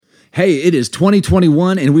Hey, it is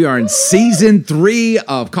 2021 and we are in season 3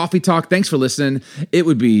 of Coffee Talk. Thanks for listening. It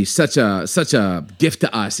would be such a gift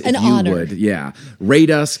to us if you honor. would, rate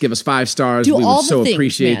us, give us 5 stars. Do we all would the so things,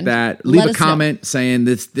 appreciate man. that. Let Leave a us know. comment saying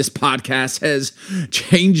this podcast has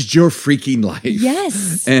changed your freaking life.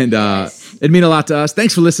 Yes. And it'd mean a lot to us.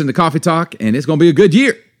 Thanks for listening to Coffee Talk, and it's going to be a good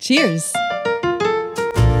year. Cheers.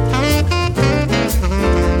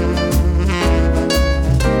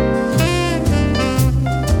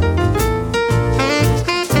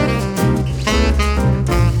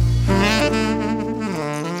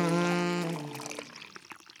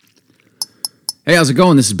 Hey, how's it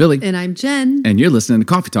going? This is Billy. And I'm Jen. And you're listening to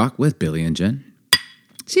Coffee Talk with Billy and Jen.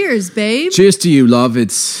 Cheers, babe. Cheers to you, love.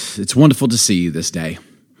 It's wonderful to see you this day.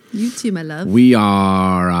 You too, my love. We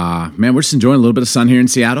are, we're just enjoying a little bit of sun here in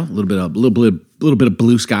Seattle, a little bit of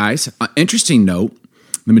blue skies. Interesting note: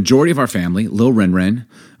 the majority of our family, Lil Ren,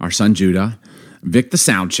 our son Judah, Vic the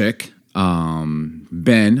sound chick,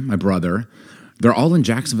 Ben, my brother, they're all in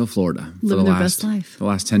Jacksonville, Florida, Living their best life. for the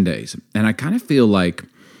last 10 days, and I kind of feel like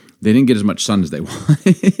they didn't get as much sun as they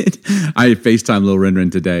wanted. I FaceTimed Lil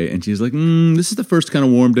Ren today, and she's like, this is the first kind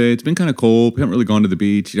of warm day. It's been kind of cold. We haven't really gone to the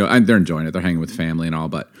beach. You know, they're enjoying it. They're hanging with family and all,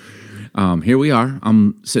 but here we are.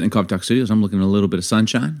 I'm sitting in Coffee Talk Studios. I'm looking at a little bit of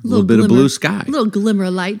sunshine, a little bit of blue sky. A little glimmer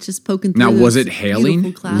of light just poking through. Now, was it those hailing,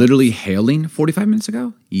 beautiful clouds. literally hailing 45 minutes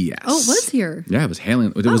ago? Yes. Oh, it was here. Yeah, it was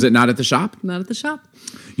hailing. Was it not at the shop? Not at the shop.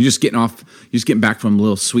 You're just getting back from a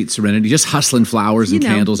little sweet serenity, just hustling flowers and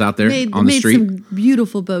candles out there on the street. Made some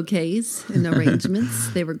beautiful bouquets and arrangements.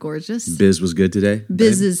 They were gorgeous. Biz was good today.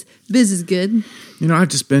 Biz is good. You know, I've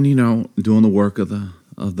just been, doing the work of the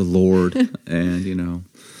Lord and,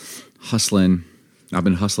 hustling. I've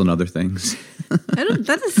been hustling other things. That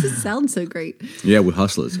doesn't sound so great. Yeah, we're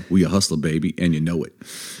hustlers. We a hustler, baby, and you know it.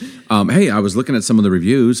 Hey, I was looking at some of the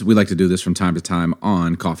reviews. We like to do this from time to time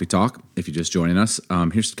on Coffee Talk. If you're just joining us,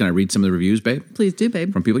 can I read some of the reviews, babe? Please do,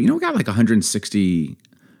 babe. From people. We got like 160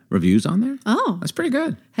 reviews on there. Oh. That's pretty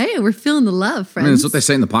good. Hey, we're feeling the love, friends. I mean, that's what they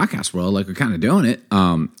say in the podcast world. Like, we're kind of doing it.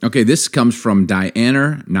 Okay, this comes from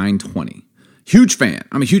Diana920. Huge fan.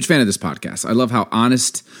 I'm a huge fan of this podcast. I love how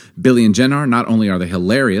honest Billy and Jen are. Not only are they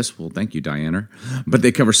hilarious, well, thank you, Diana, but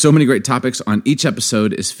they cover so many great topics. On each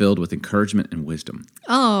episode is filled with encouragement and wisdom.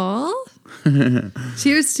 Oh,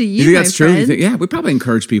 cheers to you, You think that's true? friend. Yeah, we probably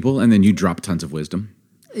encourage people, and then you drop tons of wisdom.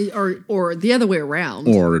 Or the other way around.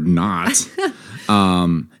 Or not.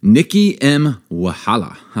 Nikki M.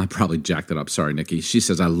 Wahala. I probably jacked it up. Sorry, Nikki. She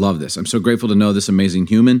says, I love this. I'm so grateful to know this amazing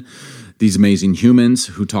human. These amazing humans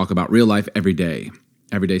who talk about real life everyday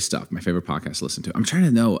stuff. My favorite podcast to listen to. I'm trying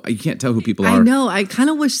to know. You can't tell who people are. I know. I kind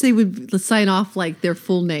of wish they would sign off like their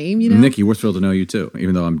full name, Nikki, we're thrilled to know you too,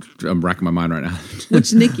 even though I'm racking my mind right now.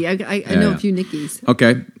 Which Nikki? I know a few Nickies.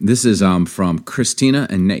 Okay. This is from Christina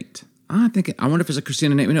and Nate. I wonder if it's a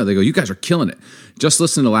Christina and Nate we know. They go, you guys are killing it. Just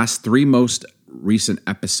listen to the last 3 most recent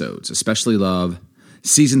episodes. Especially love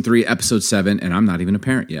Season 3, Episode 7, and I'm not even a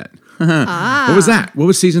parent yet. What was that? What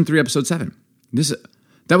was Season 3, Episode 7?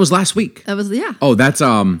 That was last week. That was, yeah. Oh, that's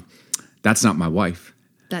not my wife.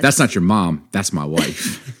 That's not your mom. That's my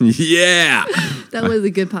wife. Yeah. That was a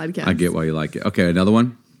good podcast. I get why you like it. Okay, another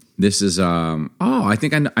one. This is I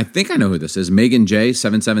think I know who this is. Megan J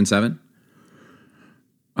 777.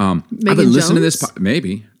 I've been listening to this.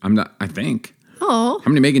 Maybe I'm not. I think. Oh, How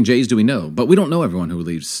many Megan J's do we know? But we don't know everyone who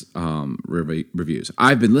leaves reviews.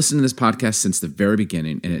 I've been listening to this podcast since the very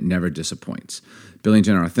beginning, and it never disappoints. Billy and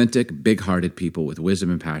Jen are authentic, big-hearted people with wisdom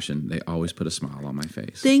and passion. They always put a smile on my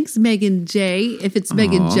face. thanks, Megan J. If it's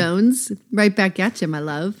Megan Jones, right back at you, my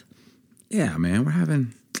love. Yeah, man, we're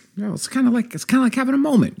having. It's kind of like having a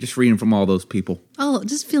moment, just reading from all those people. Oh,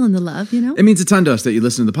 just feeling the love, It means a ton to us that you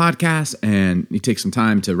listen to the podcast and you take some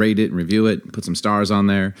time to rate it and review it, and put some stars on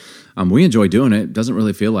there. We enjoy doing it. It doesn't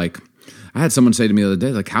really feel like. I had someone say to me the other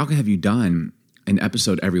day, like, how have you done an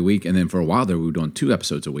episode every week? And then for a while there, we were doing 2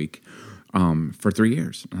 episodes a week for 3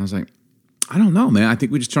 years. And I was like, I don't know, man. I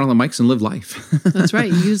think we just turn on the mics and live life. That's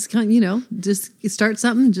right. You just just start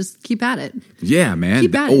something, just keep at it. Yeah, man.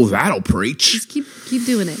 Keep at it. That'll preach. Just keep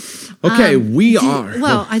doing it. Okay, we are.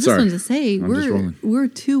 Well, I just wanted to say rolling. we're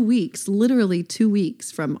 2 weeks, literally 2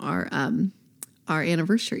 weeks from our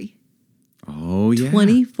anniversary. Oh yeah,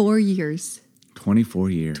 24 years. 24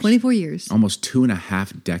 years. 24 years. Almost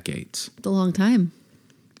 2.5 decades. It's a long time.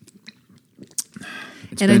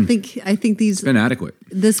 It's I think it's been adequate.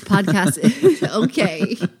 this podcast.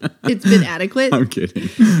 Okay, it's been adequate. I'm kidding.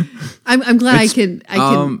 I'm glad I can.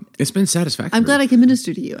 It's been satisfactory. I'm glad I can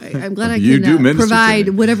minister to you. I'm glad I You do can minister to provide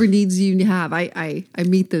me. whatever needs you have. I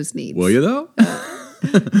meet those needs. Will you though?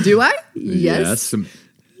 Do I? Yes.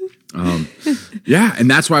 Yeah, and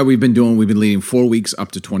that's why we've been leading 4 weeks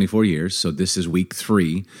up to 24 years. So this is week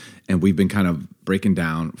 3, and we've been kind of breaking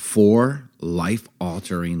down 4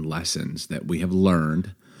 life-altering lessons that we have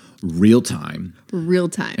learned real time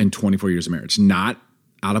in 24 years of marriage. Not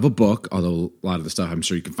out of a book, although a lot of the stuff I'm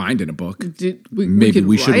sure you can find in a book. Maybe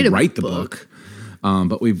we should write the book.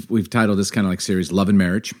 But we've titled this kind of like series Love and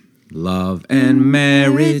Marriage. Love and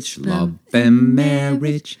marriage, love and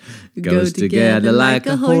marriage goes together like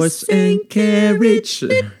a horse and carriage.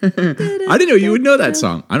 I didn't know you would know that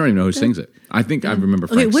song. I don't even know who sings it. I think I remember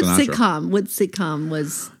Frank Sinatra. What sitcom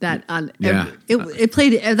was that on? Yeah. It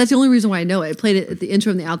played it. That's the only reason why I know it. It played it at the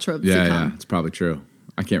intro and the outro of the sitcom. Yeah, it's probably true.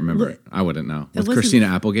 I can't remember it. I wouldn't know. With Christina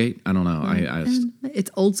Applegate? I don't know. It's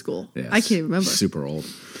old school. Yeah, I can't even remember. Super old.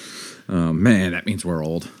 Oh, man, that means we're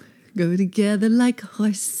old. Go together like a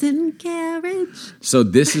horse and carriage. So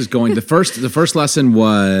this is going, the first lesson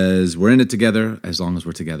was we're in it together as long as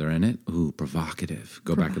we're together in it. Ooh, provocative.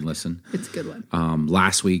 Go back and listen. It's a good one.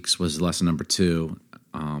 Last week's was lesson number 2.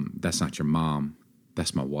 That's not your mom.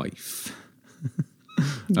 That's my wife.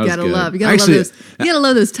 You gotta love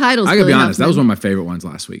those titles. I gotta be honest, that was one of my favorite ones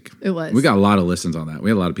last week. It was. We got a lot of listens on that. We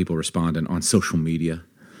had a lot of people responding on social media.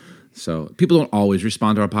 So people don't always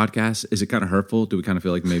respond to our podcast. Is it kind of hurtful? Do we kind of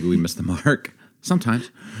feel like maybe we missed the mark? Sometimes.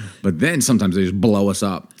 But then sometimes they just blow us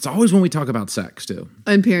up. It's always when we talk about sex, too.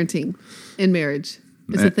 And parenting and marriage.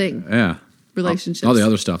 It's a thing. Yeah. Relationships. All the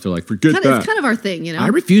other stuff, they're like, forget that. It's kind of our thing, you know? I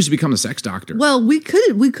refuse to become a sex doctor. Well, we could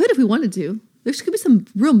if we wanted to. There could be some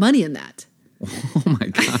real money in that. Oh, my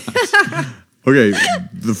gosh. Okay,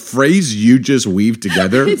 the phrase you just weaved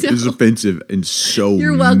together is offensive in so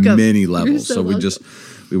many levels. So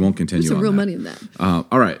we won't continue There's some on real that. money in that.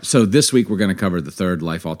 All right, so this week we're going to cover the 3rd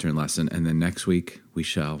life-altering lesson, and then next week we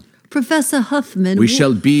shall... Professor Huffman.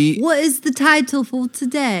 What is the title for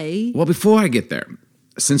today? Well, before I get there,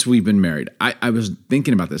 since we've been married, I was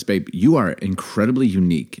thinking about this, babe. You are incredibly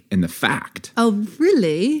unique in the fact... Oh,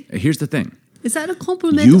 really? Here's the thing. Is that a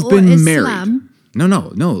compliment You've or been Islam? married.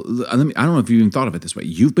 No. I don't know if you even thought of it this way.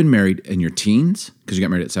 You've been married in your teens, because you got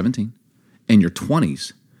married at 17, in your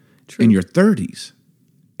 20s, in your 30s,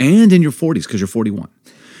 and in your 40s, because you're 41.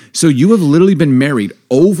 So you have literally been married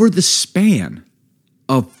over the span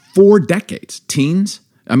of 4 decades. Teens,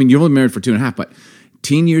 I mean, you're only married for 2.5, but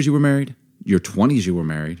teen years you were married. Your 20s you were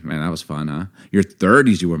married. Man, that was fun, huh? Your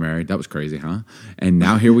 30s you were married. That was crazy, huh? And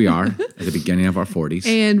now here we are at the beginning of our 40s.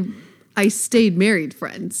 And I stayed married,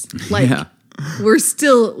 friends. Like, we're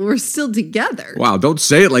still together. Wow, don't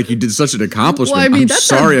say it like you did such an accomplishment. Well, I mean, I'm that's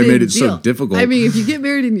sorry I made it deal. so difficult. I mean, if you get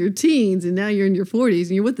married in your teens and now you're in your 40s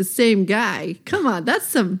and you're with the same guy, come on, that's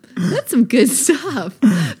some good stuff.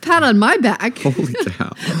 Pat on my back. Holy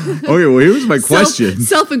cow. Okay, well, here's my question.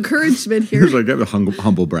 Self-encouragement here. Here's like a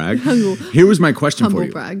humble brag. Here was my question for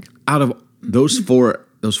you. Brag. Out of those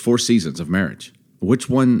four seasons of marriage, which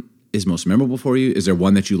one is most memorable for you? Is there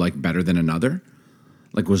one that you like better than another?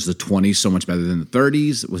 Like, was the 20s so much better than the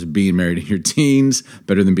 30s? Was being married in your teens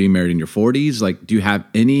better than being married in your 40s? Like, do you have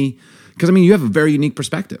any... Because, I mean, you have a very unique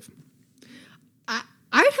perspective. I'd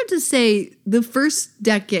have to say the first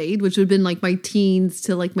decade, which would have been like my teens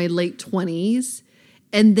to like my late 20s,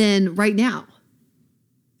 and then right now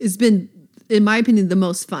has been, in my opinion, the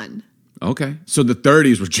most fun. Okay. So the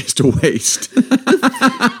 30s were just a waste. No,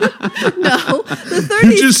 the 30s...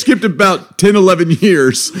 You just skipped about 10, 11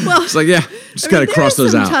 years. Well, it's like, yeah, just got to cross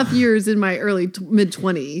those out. There were some tough years in my early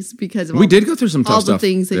mid-20s because of we did go through some tough all stuff. the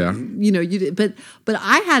things that, you know, you did. But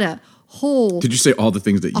I had a whole... Did you say all the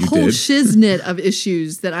things that you did? A whole shiznit of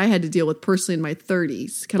issues that I had to deal with personally in my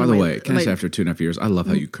 30s. By the way, can I say after 2.5 years, I love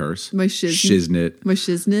how you curse. My shiznit. My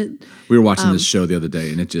shiznit. We were watching this show the other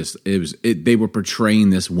day, and they were portraying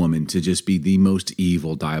this woman to just be the most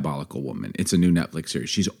evil, diabolical woman. It's a new Netflix series.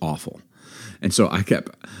 She's awful. And so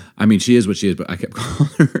she is what she is, but I kept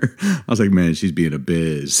calling her. I was like, man, she's being a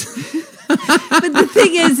biz. But the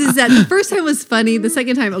thing is that the first time was funny. The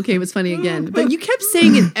second time, okay, it was funny again. But you kept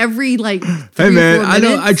saying it every, like, 3 hey, man, 4 I know.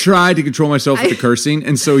 minutes. I tried to control myself with the cursing,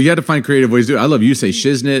 and so you had to find creative ways to do it. I love you say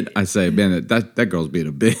shiznit. I say, man, that girl's being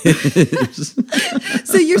a biz.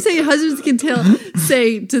 So you're saying husbands can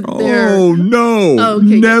say to their... Oh, no.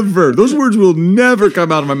 Okay, never. Those words will never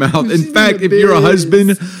come out of my mouth. In fact, if you're a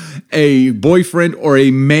husband... a boyfriend or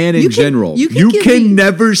a man in general. You can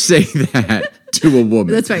never say that to a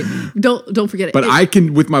woman. That's right. Don't forget it. But I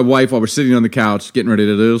can, with my wife, while we're sitting on the couch getting ready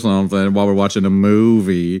to do something, while we're watching a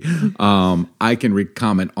movie, I can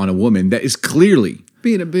comment on a woman that is clearly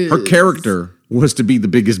being a biz. Her character was to be the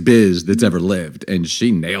biggest biz that's ever lived, and she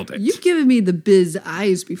nailed it. You've given me the biz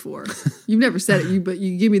eyes before. You've never said it, but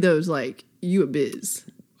you give me those like, you a biz.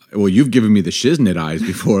 Well, you've given me the shiznit eyes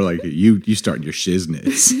before. Like you starting your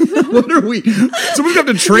shiznits. What are we? So we're going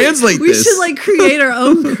to have to translate We this. should like create our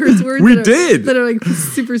own curse words. We that did. That are like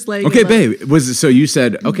super slang. Okay, babe. So you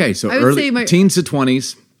said okay. So I would early say my- teens to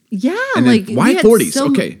 20s. Yeah, And like then, why we had 40s? so-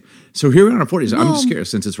 Okay. So here we are in our 40s. I'm Well- just curious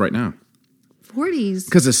since it's right now. 40s.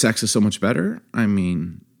 Because the sex is so much better. I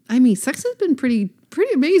mean, Sex has been pretty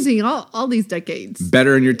amazing all these decades.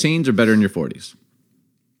 better in your teens or better in your 40s?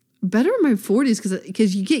 Better in my 40s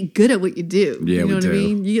because you get good at what you do. Yeah, you know we what do. I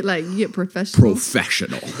mean? You get professional.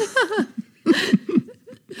 Professional.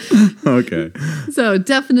 Okay. So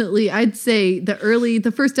definitely, I'd say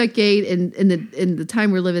the first decade and the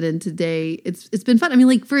time we're living in today, it's been fun. I mean,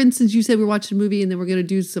 like for instance, you said we're watching a movie and then we're going to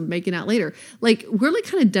do some making out later. Like we're like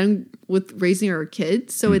kind of done with raising our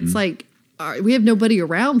kids, so it's like we have nobody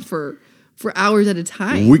around for hours at a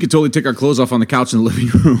time. We could totally take our clothes off on the couch in the living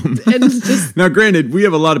room. And it's just Now, granted, we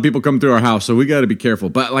have a lot of people come through our house, so we got to be careful.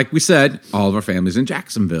 But like we said, all of our family's in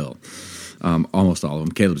Jacksonville. Almost all of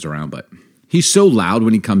them. Caleb's around, but he's so loud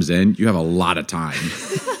when he comes in, you have a lot of time.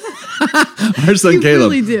 Our son You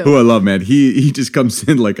Caleb, really do. who I love, man, he just comes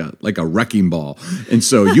in like a wrecking ball. And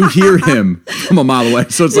so you hear him from a mile away.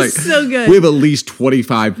 So it's like so good. we have at least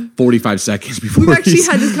 45 seconds before we've actually he's-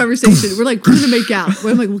 had this conversation. We're like, we're going to make out.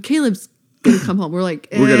 I'm like, well, Caleb's going to come home. We're like,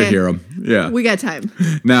 we're going to hear him. Yeah. We got time.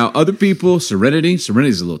 Now, other people, Serenity's a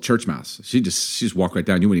little church mouse. She just walk right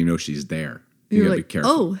down. You wouldn't even know she's there. You You're gotta like, be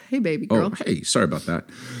careful. oh, hey, baby girl. Oh, hey, sorry about that.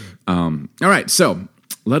 All right, so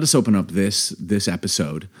let us open up this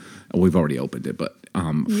episode. We've already opened it, but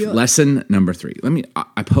Yeah. lesson number 3.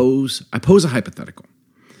 I pose a hypothetical.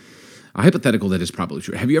 A hypothetical that is probably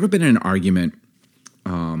true. Have you ever been in an argument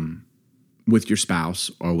with your spouse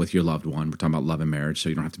or with your loved one? We're talking about love and marriage, so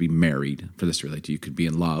you don't have to be married for this to relate to you. You could be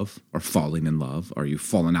in love or falling in love, or you've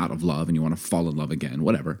fallen out of love and you want to fall in love again,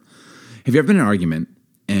 whatever. Have you ever been in an argument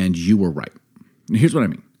and you were right? And here's what I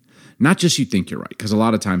mean. Not just you think you're right, because a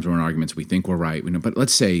lot of times we're in arguments, we think we're right, but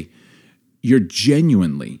let's say you're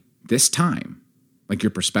genuinely, this time, like your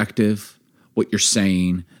perspective, what you're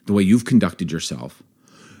saying, the way you've conducted yourself,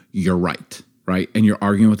 you're right? And you're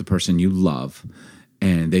arguing with the person you love,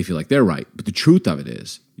 and they feel like they're right. But the truth of it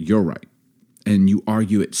is, you're right. And you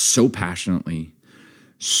argue it so passionately,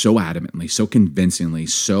 so adamantly, so convincingly,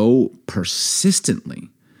 so persistently,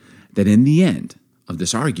 that in the end of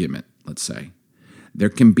this argument, let's say, there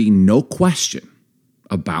can be no question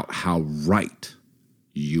about how right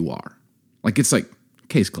you are. Like, it's like,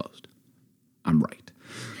 case closed. I'm right.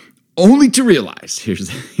 Only to realize, here's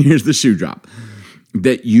the shoe drop,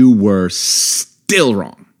 that you were still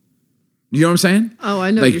wrong. You know what I'm saying? Oh,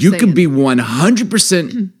 I know Like, what you're you can saying. be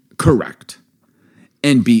 100% correct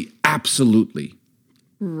and be absolutely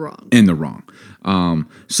Wrong. in the wrong.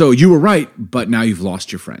 So you were right, but now you've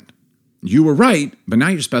lost your friend. You were right, but now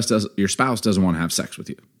your spouse doesn't want to have sex with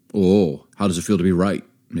you. Oh, how does it feel to be right,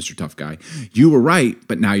 Mr. Tough Guy? You were right,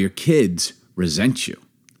 but now your kids resent you.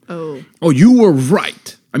 Oh, You were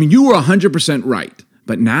right. I mean, you were 100% right,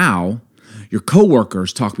 but now your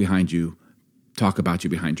coworkers talk about you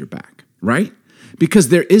behind your back, right? Because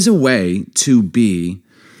there is a way to be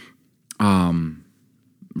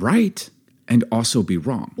right and also be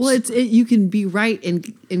wrong. well, you can be right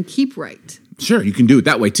and keep right. Sure, you can do it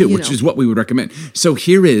that way too, which know. is what we would recommend. So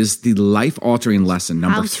here is the life-altering lesson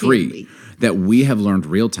number How 3 can we? that we have learned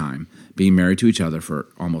real time, being married to each other for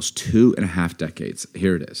almost 2.5 decades.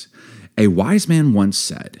 Here it is. A wise man once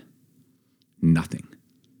said, nothing.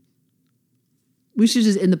 We should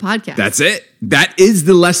just end the podcast. That's it. That is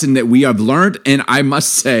the lesson that we have learned, and I must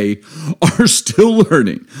say, are still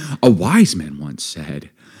learning. A wise man once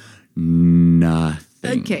said,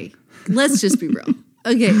 nothing. Okay, let's just be real.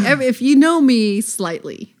 Okay, if you know me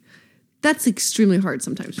slightly, that's extremely hard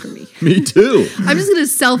sometimes for me. Me too. I'm just going to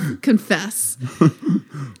self-confess.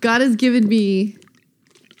 God has given me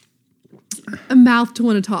a mouth to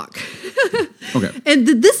want to talk. Okay. And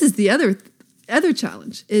this is the other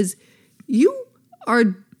challenge is you are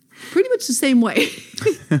pretty much the same way.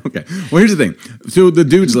 Okay. Well, here's the thing. So the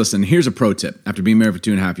dudes listen, here's a pro tip. After being married for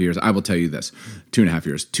 2.5 years, I will tell you this. 2.5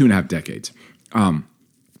 years, 2.5 decades.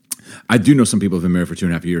 I do know some people who've been married for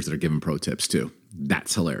 2.5 years that are giving pro tips too.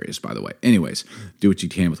 That's hilarious, by the way. Anyways, do what you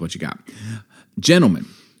can with what you got. Gentlemen,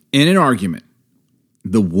 in an argument,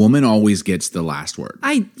 the woman always gets the last word.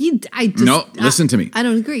 Listen to me. I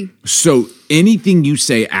don't agree. So anything you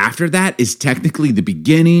say after that is technically the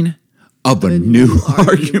beginning of a new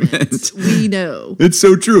argument. We know. It's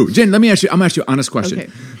so true. Jen, I'm going to ask you an honest question.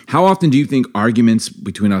 Okay. How often do you think arguments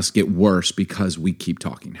between us get worse because we keep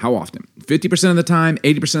talking? How often? 50% of the time?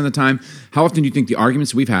 80% of the time? How often do you think the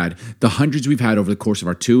arguments we've had, the hundreds we've had over the course of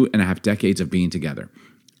our 2.5 decades of being together,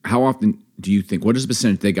 how often do you think, what is the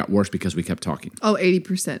percentage they got worse because we kept talking? Oh,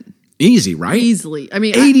 80%. Easy, right? Easily. I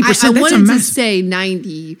mean, 80%, I that's wanted a to say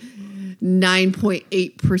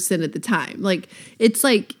 99.8% at the time. Like, it's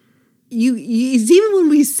like, it's even when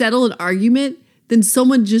we settle an argument, then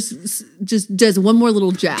someone just does one more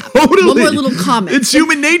little jab. Totally. One more little comment. It's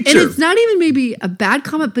human nature. And it's not even maybe a bad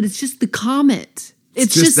comment, but it's just the comment.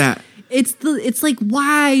 It's just that. It's like,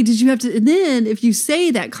 why did you have to? And then if you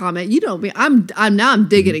say that comment, you don't mean I'm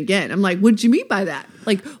digging again. I'm like, what did you mean by that?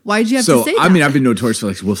 Like, why did you have to say that? I mean, I've been notorious for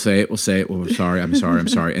like, we'll say it. Well, we're sorry. I'm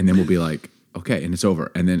sorry. And then we'll be like, okay. And it's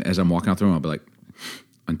over. And then as I'm walking out the room, I'll be like,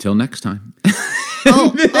 until next time.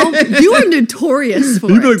 Oh, you are notorious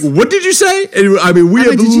for You'd be it. like, what did you say? And I mean, we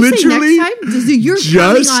have did you literally. say next time? You're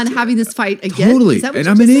planning on having this fight again? Totally. Is that what And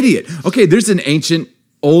you I'm just an said? idiot. Okay, there's an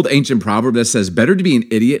old ancient proverb that says, better to be an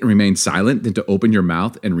idiot and remain silent than to open your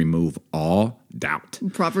mouth and remove all doubt.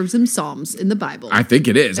 Proverbs and Psalms in the Bible. I think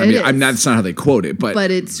it is. That's not how they quote it,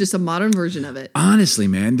 but it's just a modern version of it. Honestly,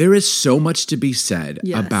 man, there is so much to be said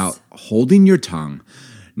Yes. about holding your tongue,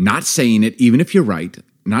 not saying it, even if you're right,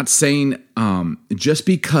 not saying just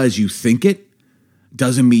because you think it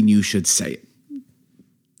doesn't mean you should say it.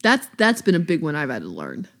 That's been a big one I've had to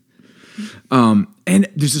learn. And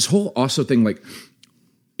there's this whole also thing like,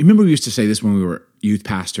 remember we used to say this when we were youth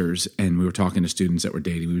pastors and we were talking to students that were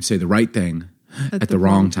dating. We would say the right thing at the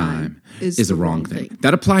wrong time is the wrong thing.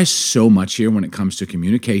 That applies so much here when it comes to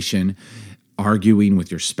communication, arguing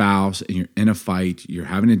with your spouse, and you're in a fight, you're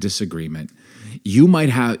having a disagreement. You might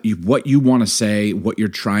have what you want to say, what you're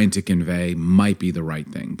trying to convey might be the right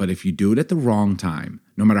thing. But if you do it at the wrong time,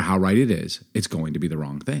 no matter how right it is, it's going to be the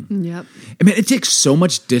wrong thing. Yep. I mean, it takes so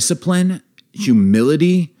much discipline,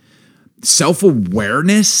 humility,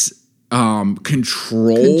 self-awareness,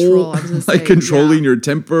 control, I was gonna like say, controlling your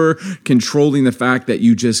temper, controlling the fact that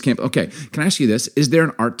you just can't. Okay, can I ask you this? Is there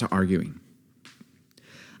an art to arguing?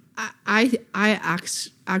 I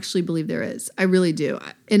actually believe there is. I really do.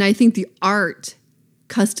 And I think the art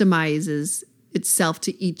customizes itself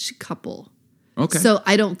to each couple. Okay. So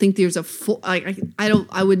I don't think there's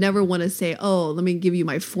I would never want to say, oh, let me give you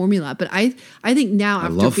my formula. But I think now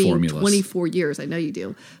after being formulas. 24 years, I know you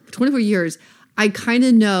do, for 24 years, I kind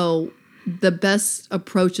of know the best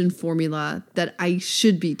approach and formula that I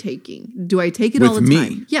should be taking. Do I take it all the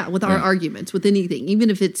time? Yeah, with our arguments, with anything.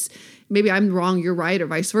 Even if it's maybe I'm wrong, you're right, or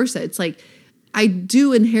vice versa. It's like I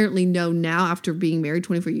do inherently know now after being married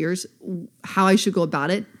 24 years how I should go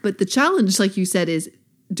about it. But the challenge, like you said, is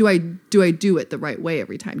do I do it the right way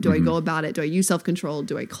every time? Do I go about it? Do I use self-control?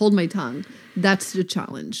 Do I hold my tongue? That's the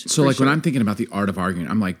challenge. So like when I'm thinking about the art of arguing,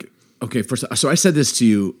 I'm like, okay, first, so I said this to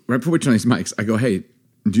you right before we turned these mics. I go, hey,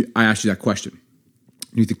 I asked you that question.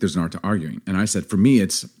 Do you think there's an art to arguing? And I said, for me,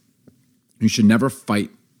 it's you should never fight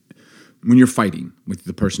when you're fighting with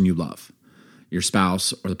the person you love, your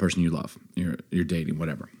spouse or the person you love, you're dating,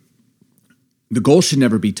 whatever. The goal should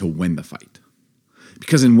never be to win the fight.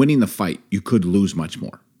 Because in winning the fight, you could lose much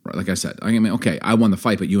more. Right? Like I said, I mean, okay, I won the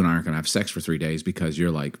fight, but you and I aren't going to have sex for 3 days because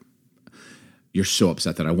you're so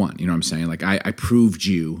upset that I won. You know what I'm saying? Like I proved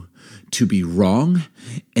you to be wrong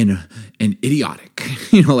and idiotic.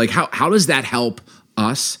 You know, like how does that help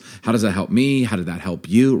us? How does that help me? How did that help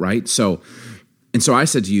you? Right? So I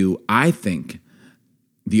said to you, I think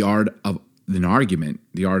the art of an argument,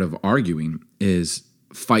 the art of arguing is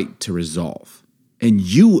fight to resolve. And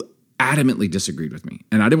you adamantly disagreed with me.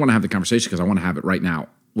 And I didn't want to have the conversation because I want to have it right now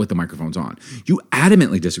with the microphones on. You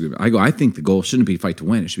adamantly disagreed with me. I go, I think the goal shouldn't be fight to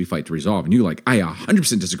win. It should be fight to resolve. And you're like, I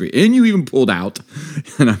 100% disagree. And you even pulled out,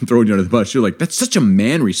 and I'm throwing you under the bus. You're like, that's such a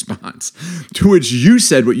man response. To which you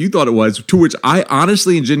said what you thought it was, to which I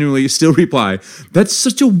honestly and genuinely still reply, that's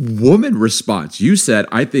such a woman response. You said,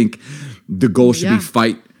 I think the goal should be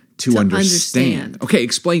fight to understand. Okay,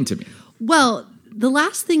 explain to me. Well, the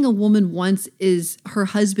last thing a woman wants is her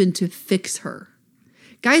husband to fix her.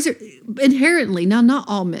 Guys are inherently, now not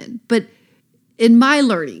all men, but in my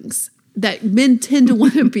learnings, that men tend to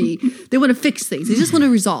want to be, they want to fix things. They just want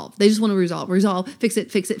to resolve. They just want to resolve, fix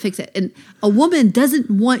it. And a woman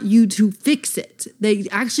doesn't want you to fix it. They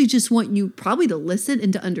actually just want you probably to listen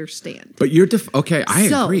and to understand. But you're, I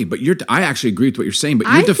agree, but I actually agree with what you're saying, but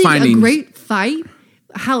you're defining. I think a great fight,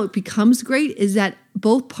 how it becomes great is that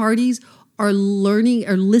both parties are learning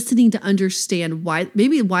or listening to understand why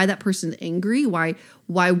that person's angry, why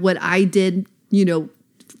what I did,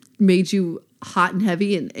 made you hot and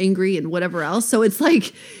heavy and angry and whatever else. So it's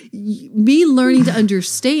like me learning to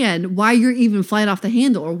understand why you're even flying off the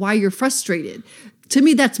handle or why you're frustrated. To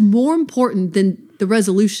me, that's more important than the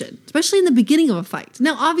resolution, especially in the beginning of a fight.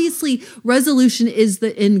 Now, obviously, resolution is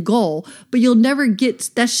the end goal, but you'll never get,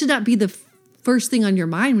 that should not be the first thing on your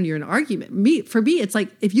mind when you're in an argument. For me, it's like,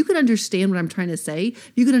 if you could understand what I'm trying to say,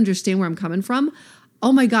 if you could understand where I'm coming from,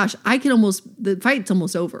 oh my gosh, the fight's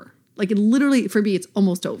almost over. Like, it literally, for me, it's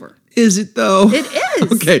almost over. Is it though? It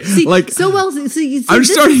is. Okay. See, like, so well. See, I'm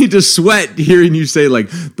starting to sweat hearing you say, like,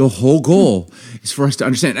 the whole goal is for us to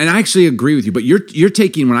understand. And I actually agree with you, but you're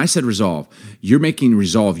taking, when I said resolve, you're making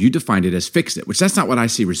resolve, you defined it as fix it, which that's not what I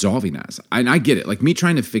see resolving as. And I get it. Like, me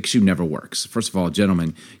trying to fix you never works. First of all,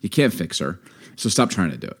 gentlemen, you can't fix her. So stop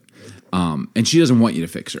trying to do it. And she doesn't want you to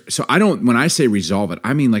fix her. So when I say resolve it,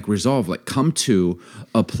 I mean like resolve, like come to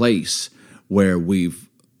a place where we've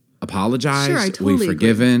apologized, sure, I totally we've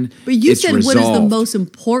forgiven. Agree. But you said resolved. What is the most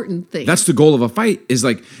important thing? That's the goal of a fight, is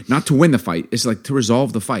like not to win the fight. It's like to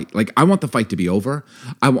resolve the fight. Like, I want the fight to be over.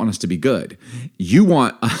 I want us to be good. You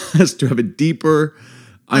want us to have a deeper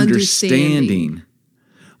understanding.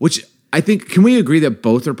 Which I think, can we agree that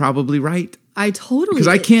both are probably right? I totally, because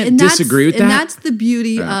I can't disagree with that. And that's the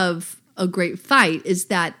beauty of a great fight, is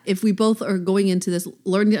that if we both are going into this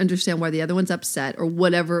learning to understand why the other one's upset or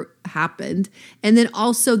whatever happened, and then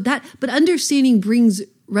also but understanding brings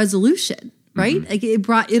resolution, right? Like,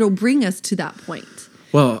 it'll bring us to that point.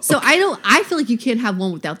 Well, so okay. I feel like you can't have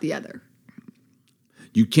one without the other.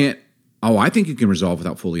 You can't. Oh, I think you can resolve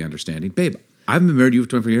without fully understanding, babe. I've been married to you for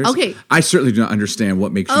 24 years. Okay. I certainly do not understand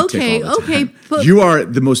what makes you tick all the time. But you are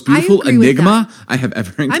the most beautiful enigma I have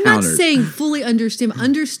ever encountered. I'm not saying fully understand.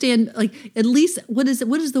 Understand, like, at least, what is it?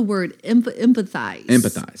 What is the word? Empathize.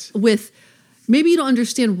 Empathize. With, maybe you don't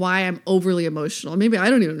understand why I'm overly emotional. Maybe I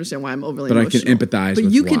don't even understand why I'm overly emotional. But I can empathize with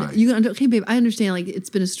why. You can, okay, babe, I understand, like,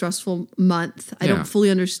 it's been a stressful month. I don't fully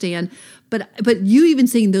understand. But you even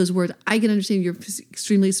saying those words, I can understand your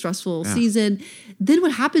extremely stressful season. Then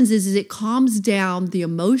what happens is it calms down the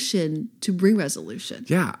emotion to bring resolution.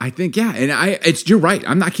 Yeah, I think, and you're right.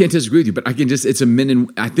 I can't disagree with you, but I can just, I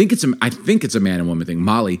think it's a man and woman thing.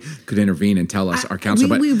 Molly could intervene and tell us, our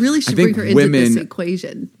counselor. We really should bring her into this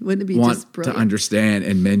equation. Wouldn't it be just brilliant? To understand,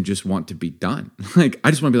 and men just want to be done. Like,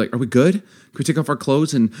 I just want to be like, are we good? Can we take off our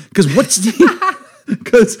clothes? And because what's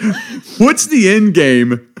the end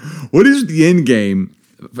game? What is the end game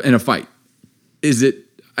in a fight? Is it,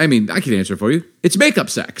 I mean, I can answer for you. It's makeup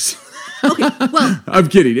sex. Okay, well. I'm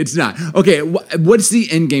kidding. It's not. Okay, what's the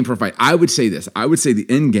end game for a fight? I would say this. I would say the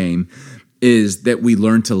end game is that we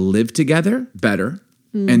learn to live together better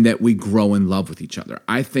and that we grow in love with each other.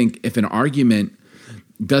 I think if an argument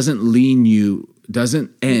doesn't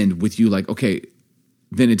end with you like, okay,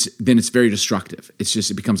 then it's very destructive.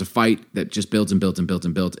 It becomes a fight that just builds and builds and builds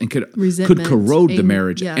and builds and could corrode the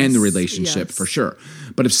marriage and the relationship for sure.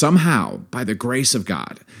 But if somehow, by the grace of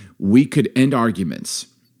God, we could end arguments,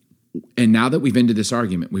 and now that we've ended this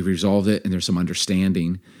argument, we've resolved it and there's some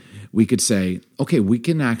understanding, we could say, okay, we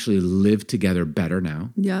can actually live together better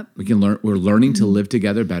now. Yep. We're learning to live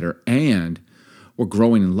together better, and we're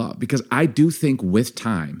growing in love. Because I do think with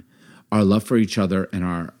time, our love for each other and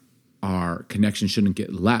our connection shouldn't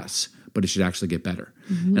get less, but it should actually get better.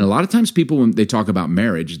 And a lot of times people, when they talk about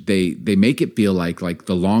marriage, they make it feel like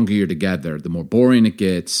the longer you're together, the more boring it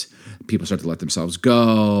gets. People start to let themselves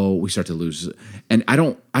go. We start to lose. And I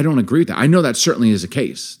don't agree with that. I know that certainly is a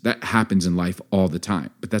case. That happens in life all the time.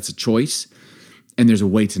 But that's a choice, and there's a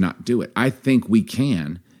way to not do it. I think we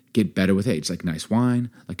can get better with age, like nice wine,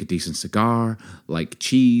 like a decent cigar, like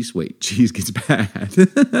cheese. Wait, cheese gets bad.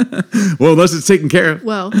 Well, unless it's taken care of.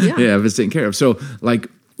 Well, yeah. Yeah, if it's taken care of. So, like,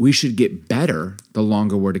 we should get better the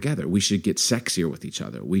longer we're together. We should get sexier with each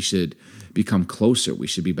other. We should become closer. We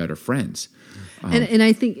should be better friends. And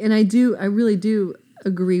I think, and I really do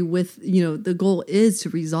agree with, the goal is to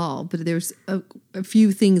resolve, but there's a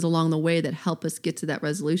few things along the way that help us get to that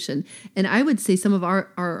resolution. And I would say some of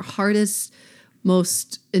our hardest,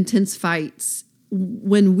 most intense fights,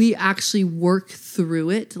 when we actually work through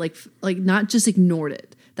it, like not just ignored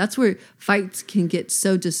it. That's where fights can get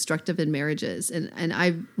so destructive in marriages. And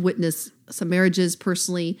I've witnessed some marriages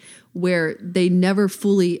personally where they never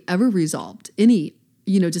fully ever resolved any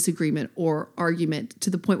disagreement or argument, to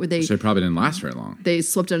the point where they probably didn't last very long. They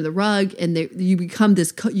swept under the rug, and you become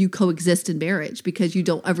this, you coexist in marriage because you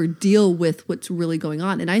don't ever deal with what's really going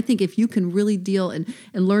on. And I think if you can really deal and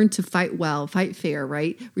learn to fight well, fight fair,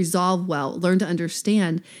 right? Resolve well, learn to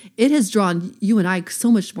understand, it has drawn you and I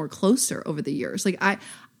so much more closer over the years. Like I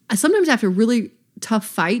sometimes after really tough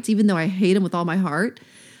fights, even though I hate them with all my heart,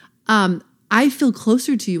 I feel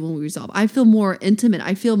closer to you when we resolve. I feel more intimate.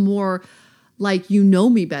 I feel more like you know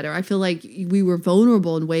me better. I feel like we were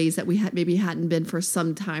vulnerable in ways that we maybe hadn't been for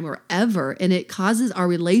some time or ever, and it causes our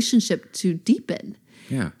relationship to deepen.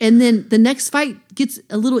 Yeah. And then the next fight gets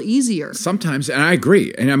a little easier. Sometimes, and I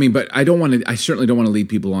agree. And I mean, but I certainly don't want to lead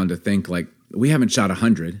people on to think like we haven't shot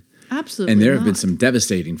 100. Absolutely. And there have not. been some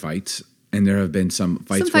devastating fights. And there have been some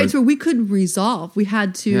fights where we couldn't resolve. We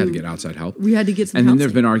had to get outside help. We had to get some And help. then there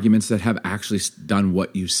have been arguments that have actually done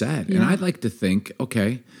what you said. Yeah. And I'd like to think,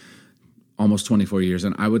 okay, almost 24 years,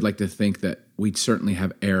 and I would like to think that we certainly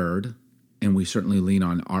have erred, and we certainly lean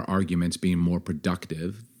on our arguments being more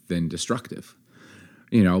productive than destructive.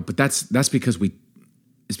 But that's because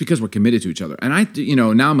it's because we're committed to each other. And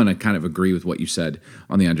now I'm going to kind of agree with what you said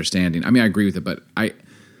on the understanding. I mean, I agree with it, but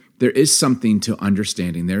there is something to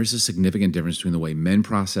understanding. There is a significant difference between the way men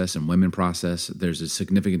process and women process. There's a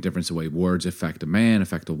significant difference in the way words affect a man,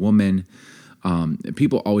 affect a woman.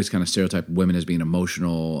 People always kind of stereotype women as being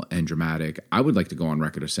emotional and dramatic. I would like to go on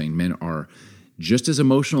record as saying men are just as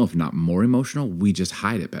emotional, if not more emotional. We just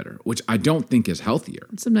hide it better, which I don't think is healthier.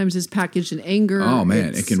 Sometimes it's packaged in anger. Oh,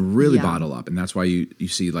 man, it can really bottle up. And that's why you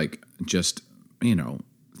see like just,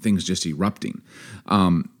 things just erupting.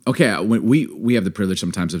 Okay, when we have the privilege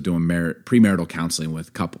sometimes of doing premarital counseling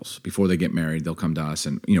with couples. Before they get married, they'll come to us,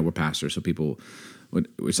 and we're pastors, so people,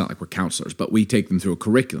 it's not like we're counselors, but we take them through a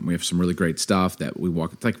curriculum. We have some really great stuff that we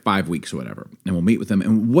walk, it's like 5 weeks or whatever, and we'll meet with them.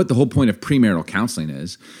 And what the whole point of premarital counseling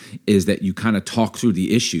is that you kind of talk through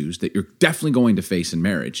the issues that you're definitely going to face in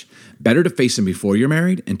marriage. Better to face them before you're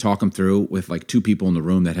married and talk them through with like two people in the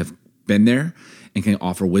room that have been there and can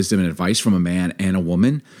offer wisdom and advice from a man and a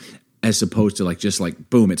woman, as opposed to just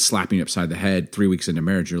boom, it's slapping you upside the head 3 weeks into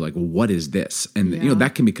marriage. You're like, well, what is this? And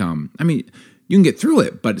that can become, you can get through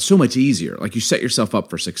it, but it's so much easier. Like you set yourself up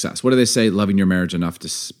for success. What do they say? Loving your marriage enough to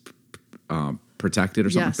protect it or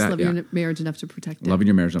something like that? Loving your marriage enough to protect it. Loving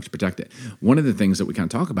your marriage enough to protect it. One of the things that we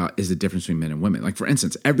kind of talk about is the difference between men and women. Like for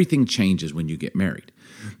instance, everything changes when you get married.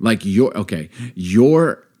 Like your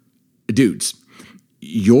dudes,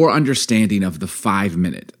 your understanding of the 5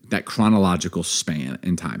 minute, that chronological span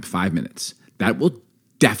in time, 5 minutes, that will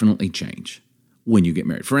definitely change when you get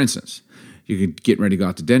married. For instance, you're getting ready to go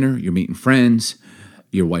out to dinner, you're meeting friends,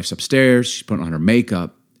 your wife's upstairs, she's putting on her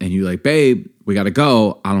makeup, and you're like, babe, we got to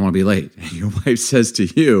go. I don't want to be late. And your wife says to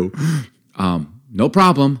you, no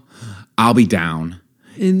problem. I'll be down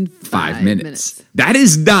in 5 minutes. That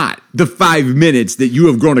is not the 5 minutes that you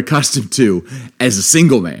have grown accustomed to as a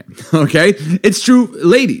single man. Okay, it's true,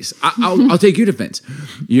 ladies. I'll take your defense.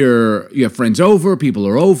 You have friends over, people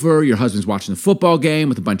are over. Your husband's watching the football game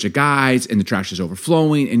with a bunch of guys, and the trash is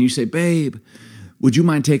overflowing. And you say, "Babe, would you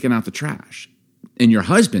mind taking out the trash?" And your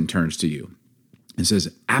husband turns to you and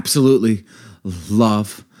says, "Absolutely,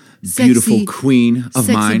 love, beautiful sexy, queen of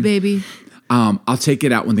mine, baby. I'll take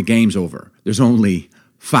it out when the game's over. There's only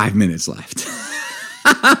 5 minutes left."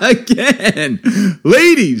 Again,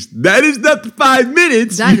 ladies, that is not the 5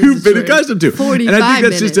 minutes you've been accustomed to. 45 and I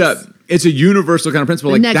think that's minutes. It's a universal kind of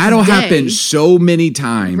principle. Like next that'll day. happen so many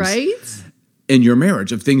times, Right? in your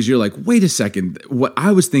marriage of things you're like, wait a second, what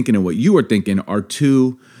I was thinking and what you were thinking are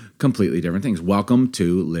two completely different things. Welcome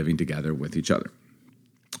to living together with each other.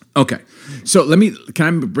 Okay, so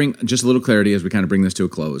can I bring just a little clarity as we kind of bring this to a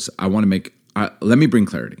close? Let me bring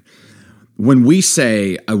clarity. When we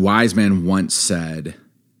say a wise man once said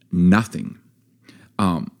nothing,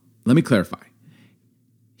 let me clarify.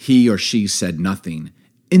 He or she said nothing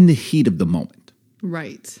in the heat of the moment.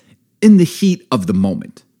 Right. In the heat of the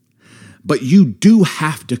moment. But you do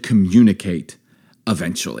have to communicate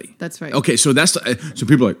eventually. That's right. Okay, so so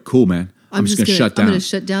people are like, cool, man. I'm just going to shut down. I'm going to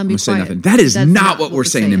shut down, be I'm gonna say quiet. nothing. That's not what we're we're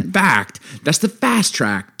saying. In fact, that's the fast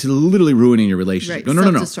track to literally ruining your relationship. Right. No.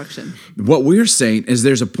 Self-destruction. What we're saying is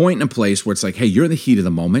there's a point and a place where it's like, hey, you're in the heat of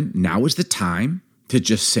the moment. Now is the time to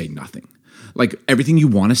just say nothing. Like everything you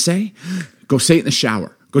want to say, go say it in the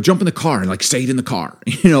shower. Go jump in the car and say it in the car.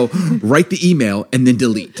 Write the email and then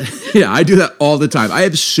delete. Yeah, I do that all the time. I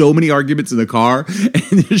have so many arguments in the car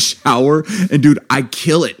and in the shower, and dude, I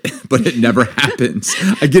kill it, but it never happens.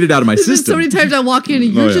 I get it out of my system. So many times I walk in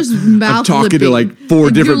and you're just mouth I'm talking to lipping.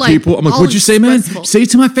 4 different people. I'm like, what'd you say, man? expressive. Say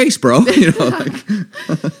it to my face, bro.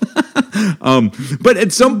 But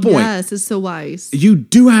at some point, Yes, it's so wise. you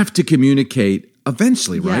do have to communicate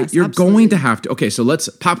eventually, right? Yes, You're absolutely. going to have to. Okay, so let's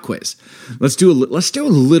pop quiz. Let's do a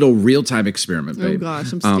little real time experiment, babe. Oh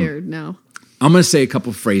gosh, I'm scared now. I'm going to say a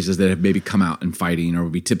couple phrases that have maybe come out in fighting or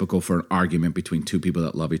would be typical for an argument between two people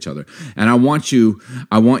that love each other. And I want you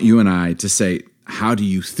and I to say, how do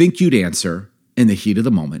you think you'd answer in the heat of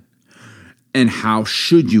the moment? And how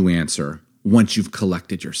should you answer once you've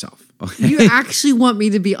collected yourself? Okay? You actually want me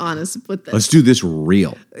to be honest with this? Let's do this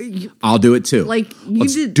real. I'll do it too.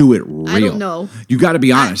 Let's do it real. I don't know. You got to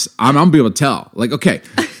be honest. I'm going to be able to tell. Okay,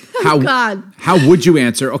 how God. how would you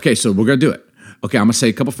answer? Okay, so we're going to do it. Okay, I'm gonna say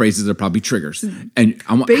a couple phrases that are probably triggers, and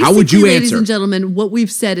how would Basically, you ladies answer? and gentlemen, what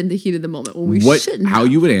we've said in the heat of the moment when we shouldn't. How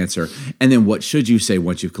you would answer, and then what should you say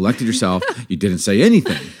once you've collected yourself? You didn't say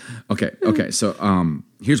anything. Okay. So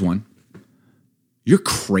here's one. You're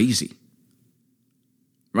crazy.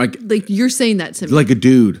 Like you're saying that to me. Like a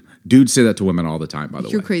dude. Dudes say that to women all the time, by the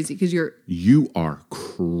way. You're crazy because You are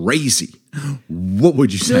crazy. What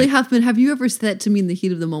would you say? Billy Huffman, have you ever said that to me in the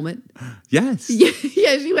heat of the moment? Yes.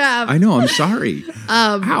 Yes, you have. I know. I'm sorry.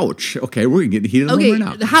 Ouch. Okay, we're gonna get heated of the Okay,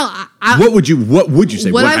 moment now. what would you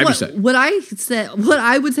say? What have you said? What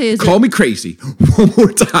I would say is Call me crazy one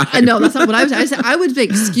more time. No, that's not what I would say. I would say,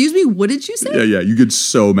 excuse me, what did you say? Yeah. You get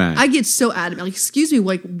so mad. I get so adamant. Like, excuse me,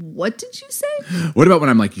 like, what did you say? What about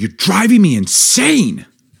when I'm like, you're driving me insane?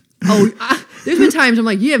 There's been times I'm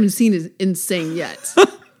like, you haven't seen is insane yet.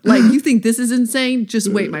 Like, you think this is insane? Just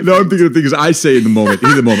wait, my friend. No, I'm thinking of things I say in the moment.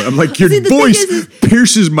 I'm like, your voice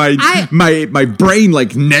pierces my brain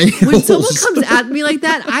like nails. When someone comes at me like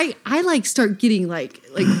that, I like start getting like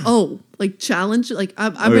challenge. Like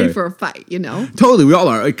I'm ready for a fight, you know? Totally, we all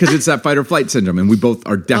are, because it's that fight or flight syndrome, and we both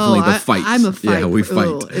are definitely the fight. I'm a fight. Yeah, we fight.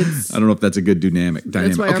 I don't know if that's a good dynamic.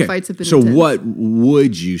 That's why our fights have been So intense. what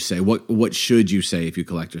would you say? What should you say if you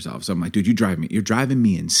collect yourself? So I'm like, dude, you're driving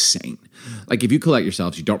me insane. Like, if you collect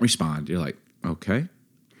yourselves, you don't respond. You're like, okay.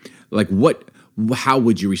 Like, how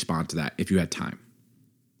would you respond to that if you had time?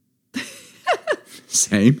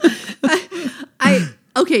 Same.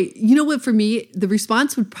 Okay, you know what? For me, the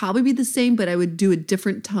response would probably be the same, but I would do a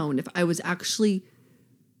different tone if I was actually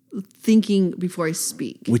thinking before I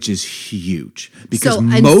speak. Which is huge, because So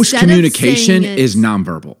most instead of communication saying it- is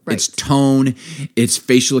nonverbal. Right. It's tone, it's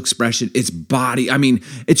facial expression, it's body. I mean,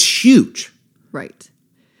 it's huge. Right.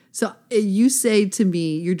 So you say to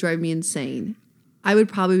me, you're driving me insane. I would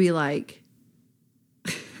probably be like,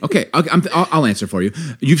 Okay, I'll answer for you.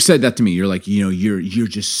 You've said that to me. You're like, you're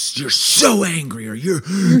so angry, or you're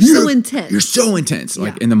so intense. You're so intense.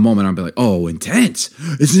 Like, Yeah. in the moment, I'll be like, oh, intense.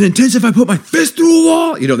 Is it intense if I put my fist through a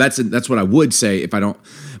wall? That's what I would say if I don't.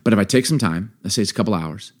 But if I take some time, let's say it's a couple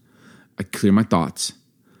hours, I clear my thoughts,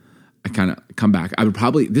 I kind of come back. I would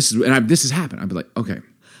probably this has happened. I'd be like, okay.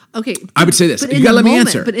 I would say this. But You gotta let me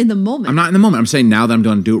answer. But in the moment. I'm not in the moment. I'm saying now that I'm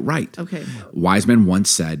going to do it right. Okay. Wise men once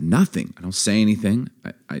said, nothing. I don't say anything.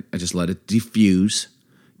 I just let it diffuse.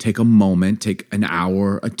 Take a moment. Take an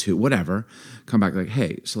hour or two, whatever. Come back like,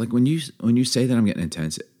 hey. So like when you say that I'm getting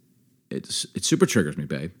intense, it super triggers me,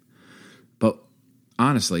 babe. But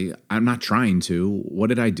honestly, I'm not trying to. What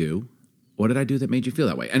did I do? What did I do that made you feel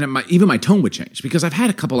that way? And even my tone would change, because I've had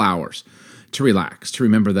a couple hours to relax, to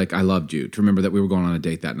remember that I loved you, to remember that we were going on a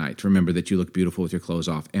date that night, to remember that you look beautiful with your clothes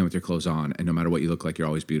off and with your clothes on, and no matter what you look like, you're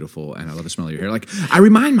always beautiful, and I love the smell of your hair. Like, I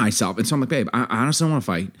remind myself, and so I'm like, babe, I honestly don't want to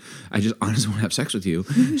fight. I just honestly want to have sex with you.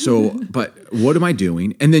 So, but what am I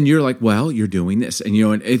doing? And then you're like, well, you're doing this, and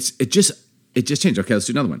and it just changed. Okay, let's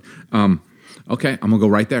do another one. Okay, I'm gonna go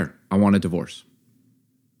right there. I want a divorce.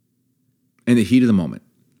 In the heat of the moment,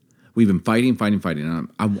 we've been fighting, and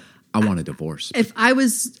I want a divorce.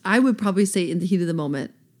 I would probably say in the heat of the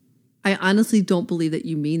moment, I honestly don't believe that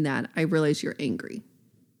you mean that. I realize you're angry.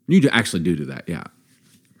 You actually do that, yeah.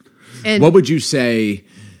 And what would you say?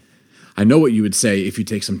 I know what you would say if you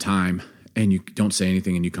take some time and you don't say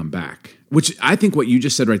anything and you come back. Which I think what you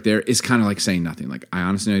just said right there is kind of like saying nothing. Like, I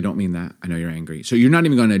honestly don't mean that. I know you're angry. So you're not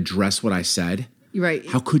even going to address what I said. Right.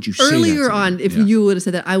 How could you say that? Earlier on, if you would have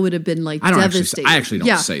said that, I would have been like devastated. I actually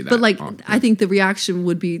don't say that. But like, I think the reaction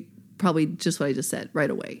would be probably just what I just said right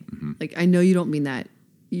away. Mm-hmm. Like, I know you don't mean that.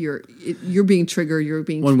 You're being triggered. You're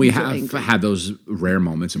being when we have angry. Had those rare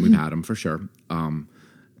moments, and we've had them for sure.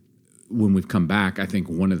 When we've come back, I think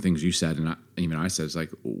one of the things you said, and even I said, is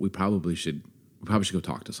like, we probably should go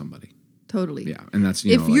talk to somebody. Totally. Yeah, and that's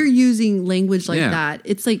if you're using language like that,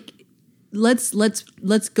 it's like, let's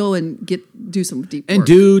go and do some deep work. And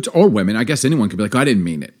dudes or women, I guess anyone could be like, oh, I didn't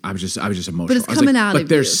mean it. I was just emotional. But it's coming out of you. But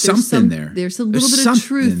there's something there. There's a little bit of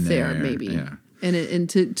truth there, maybe. Yeah. And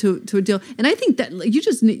to a deal. And I think that you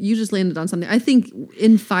just landed on something. I think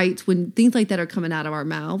in fights, when things like that are coming out of our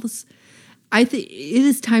mouths, I think it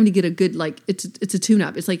is time to get a good, like, it's a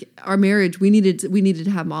tune-up. It's like our marriage, we needed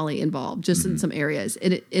to have Molly involved just in some areas.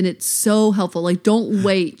 And it's so helpful. Like, don't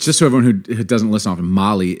wait. Just so everyone who doesn't listen often,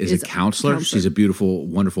 Molly is a counselor. She's a beautiful,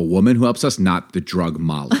 wonderful woman who helps us, not the drug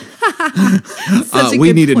Molly.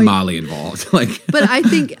 We needed point. Molly involved. But I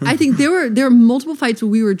think there were multiple fights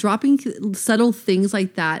where we were dropping subtle things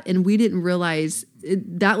like that, and we didn't realize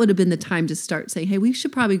that would have been the time to start saying, hey, we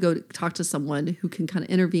should probably go talk to someone who can kind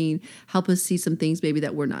of intervene, help us see some things maybe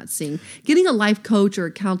that we're not seeing. Getting a life coach or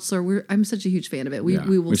a counselor, I'm such a huge fan of it. We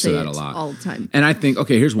will say that a lot, all the time. And I think,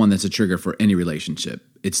 okay, here's one that's a trigger for any relationship.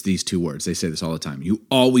 It's these two words. They say this all the time. You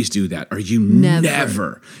always do that, or you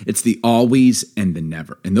never. It's the always and the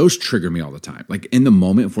never. And those trigger me all the time. Like in the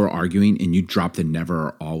moment, if we're arguing and you drop the never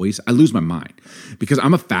or always, I lose my mind because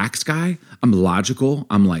I'm a facts guy. I'm logical.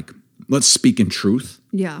 I'm like, let's speak in truth.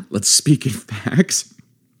 Yeah. Let's speak in facts.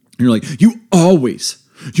 And you're like, you always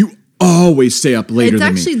stay up later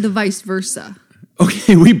than me. It's actually the vice versa.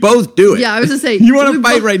 Okay, we both do it. Yeah, I was just saying. You want to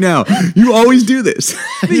fight right now. You always do this.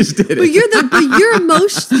 I just did it. But you're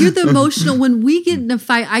the emotional. When we get in a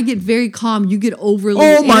fight, I get very calm. You get overly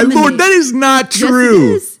Oh my Lord, that is not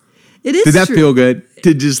true. Yes, it is. Did that feel good?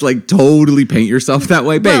 To just like totally paint yourself that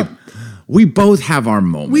way? Babe, we both have our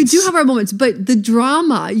moments. We do have our moments, but the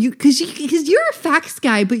drama, because you're a facts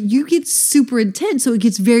guy, but you get super intense, so it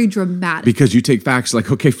gets very dramatic. Because you take facts,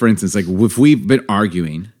 like, okay, for instance, like if we've been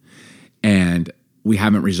arguing and we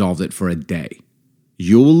haven't resolved it for a day,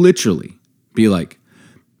 you'll literally be like,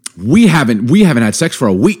 we haven't had sex for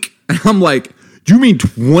a week. And I'm like, do you mean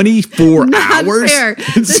 24 hours? Fair.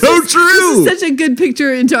 It's so true. This is such a good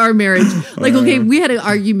picture into our marriage. Like, okay, we had an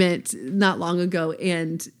argument not long ago,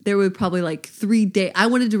 and there were probably like 3 days. I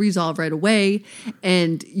wanted to resolve right away,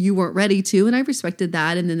 and you weren't ready to, and I respected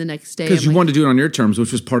that. And then the next day, because you wanted to do it on your terms,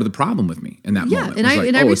 which was part of the problem with me in that moment. And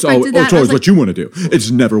I respected that. It's always what you want to do. It's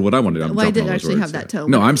never what I want to do. Well, I didn't actually have that tone.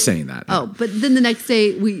 No, I'm saying that. Oh, but then the next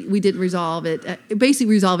day we didn't resolve it. Basically,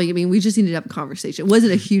 resolving. I mean, we just needed to have a conversation. It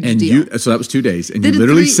wasn't a huge deal. So that was 2 days. And you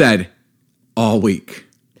literally said all week.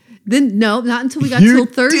 Then no, not until we got till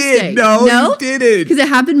Thursday. No, you didn't. Because it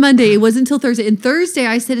happened Monday. It wasn't until Thursday. And Thursday,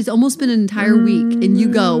 I said it's almost been an entire week. And you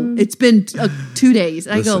go, it's been 2 days.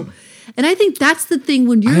 And I go, and I think that's the thing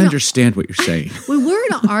when you're. I understand what you're saying. When we're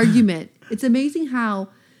in an argument, it's amazing how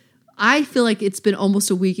I feel like it's been almost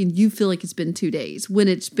a week, and you feel like it's been 2 days. When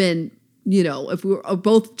it's been, if we were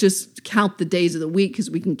both just count the days of the week because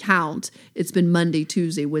we can count, it's been Monday,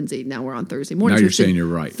 Tuesday, Wednesday. Now we're on Thursday morning. Now you're saying you're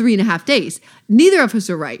right. 3.5 days. Neither of us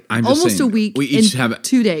are right. I'm just almost saying, a week. We each in have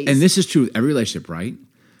 2 days. And this is true with every relationship, right?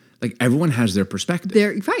 Like everyone has their perspective.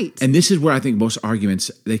 They're right. And this is where I think most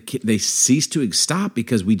arguments they cease to stop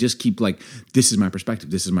because we just keep like, this is my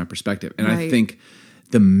perspective. This is my perspective. And I think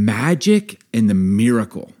the magic and the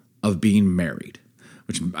miracle of being married,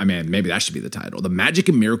 which, I mean, maybe that should be the title. The magic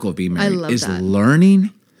and miracle of being married is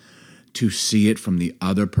learning to see it from the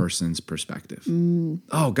other person's perspective.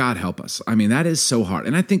 Oh, God help us. I mean, that is so hard.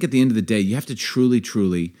 And I think at the end of the day, you have to truly,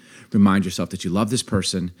 truly remind yourself that you love this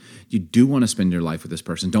person. You do want to spend your life with this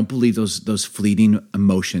person. Don't believe those fleeting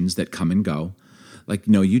emotions that come and go. Like,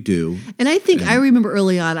 no, you do. And I think I remember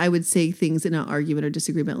early on, I would say things in an argument or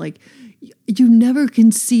disagreement like, you never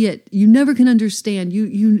can see it. You never can understand. You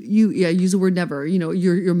use the word never.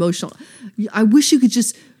 You're emotional. I wish you could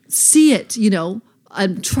just see it,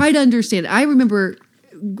 and try to understand it. I remember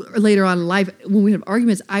later on in life, when we have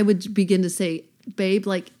arguments, I would begin to say, babe,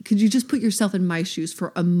 like, could you just put yourself in my shoes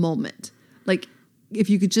for a moment? Like, if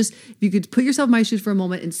you could put yourself in my shoes for a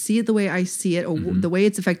moment and see it the way I see it, or the way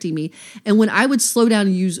it's affecting me. And when I would slow down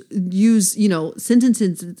and use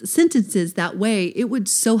sentences that way, it would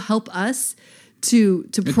so help us to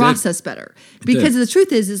process better. Because the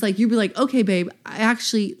truth is like, you'd be like, okay, babe, I'm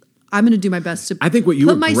going to do my best to I think what you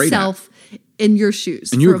put were great myself in your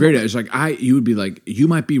shoes. And you were great at it. It's like, you would be like, you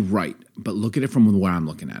might be right, but look at it from where I'm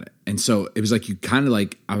looking at it. And so it was like, you kind of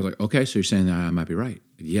like, I was like, okay, so you're saying that I might be right.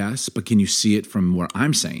 Yes, but can you see it from where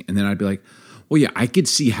I'm saying? And then I'd be like, well, yeah, I could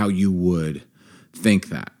see how you would think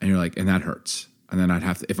that. And you're like, and that hurts. And then I'd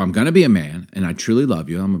have to, if I'm going to be a man and I truly love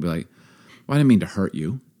you, I'm going to be like, well, I didn't mean to hurt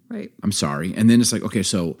you. Right. I'm sorry. And then it's like, okay,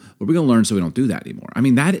 so what are we going to learn so we don't do that anymore? I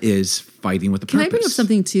mean, that is fighting with the purpose. Can I bring up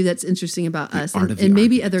something, too, that's interesting about us and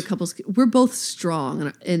maybe other couples? We're both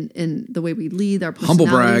strong in the way we lead, our personalities.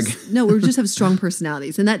 Humble brag. No, we just have strong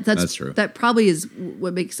personalities. And that's true. That probably is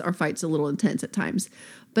what makes our fights a little intense at times.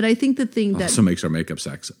 But I think the thing that also makes our makeup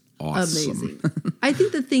sex awesome. Amazing. I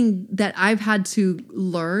think the thing that I've had to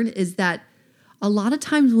learn is that a lot of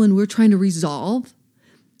times when we're trying to resolve,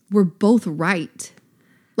 we're both right.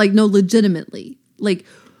 Like, no, legitimately. Like,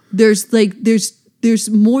 there's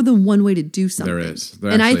more than one way to do something. There is.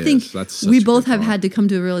 And I think we both have had to come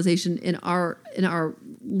to a realization in our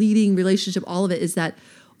leading relationship, all of it is that,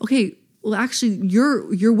 okay, well, actually,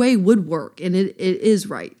 your way would work, and it is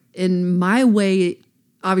right. And my way,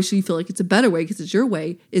 obviously, you feel like it's a better way because it's your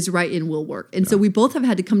way, is right and will work. And so we both have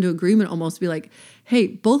had to come to agreement, almost be like, hey,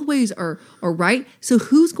 both ways are right. So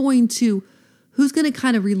who's going to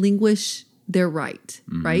kind of relinquish their right,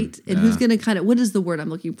 right? And who's going to kind of, what is the word I'm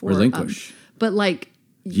looking for? Relinquish. But like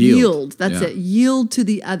yield. That's Yeah. it. Yield to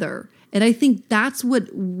the other. And I think that's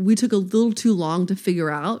what we took a little too long to figure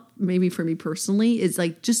out, maybe for me personally, is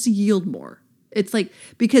like just to yield more. It's like,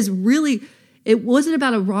 because really, it wasn't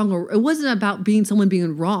about it wasn't about someone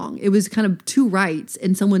being wrong. It was kind of two rights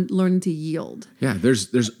and someone learning to yield. Yeah,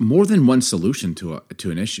 there's more than one solution to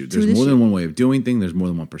an issue. There's more than one way of doing things. There's more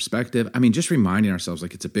than one perspective. I mean, just reminding ourselves,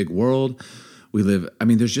 like, it's a big world. We live, I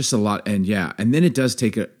mean, there's just a lot. And yeah, and then it does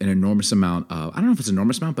take an enormous amount of, I don't know if it's an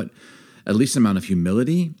enormous amount, but at least an amount of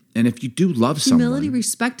humility. And if you do love someone. Humility,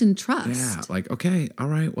 respect, and trust. Yeah, like, okay, all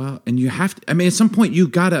right, well, and you have to, I mean, at some point you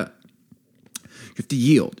have to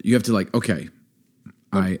yield. You have to, like, okay,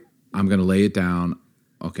 I'm going to lay it down.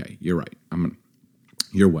 Okay, you're right.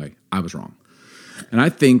 Your way. I was wrong. And I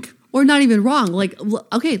think, or not even wrong. Like,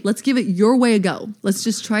 okay, let's give it your way a go. Let's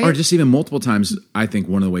just try it. Or just even multiple times. I think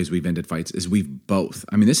one of the ways we've ended fights is we've both.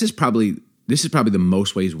 I mean, this is probably the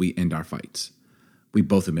most ways we end our fights. We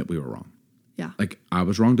both admit we were wrong. Yeah. Like, I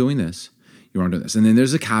was wrong doing this. You were wrong doing this. And then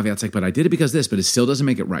there's a caveat. It's like, but I did it because this, but it still doesn't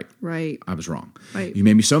make it right. Right. I was wrong. Right. You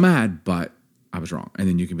made me so mad, but I was wrong. And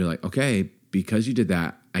then you can be like, okay, because you did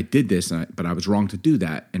that, I did this, but I was wrong to do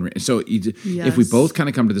that. And so if we both kind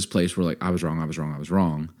of come to this place where, like, I was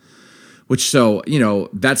wrong. Which, so,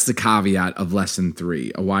 that's the caveat of lesson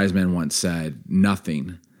 3. A wise man once said,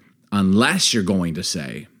 nothing unless you're going to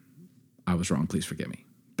say, I was wrong, please forgive me.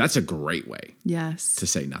 That's a great way to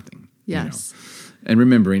say nothing. Yes. And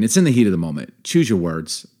remembering, it's in the heat of the moment. Choose your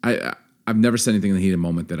words. I've never said anything in the heat of the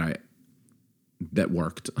moment that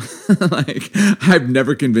worked. Like, I've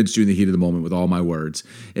never convinced you in the heat of the moment with all my words.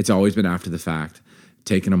 It's always been after the fact,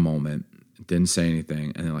 taking a moment, didn't say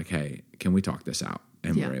anything, and then like, hey, can we talk this out?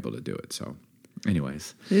 And we're able to do it. So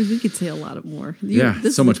anyways. We could say a lot more.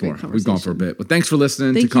 So much more. We've gone for a bit. But thanks for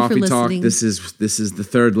listening to Coffee Talk. This is the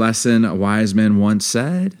third lesson. A wise man once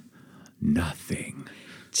said, nothing.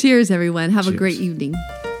 Cheers, everyone. Have a great evening.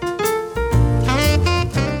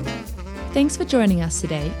 Thanks for joining us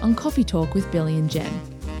today on Coffee Talk with Billy and Jen.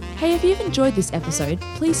 Hey, if you've enjoyed this episode,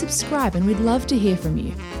 please subscribe and we'd love to hear from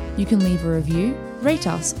you. You can leave a review, rate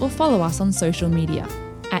us, or follow us on social media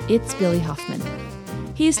at It's Billy Huffman.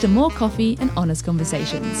 Here's to more coffee and honest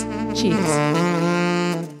conversations. Cheers.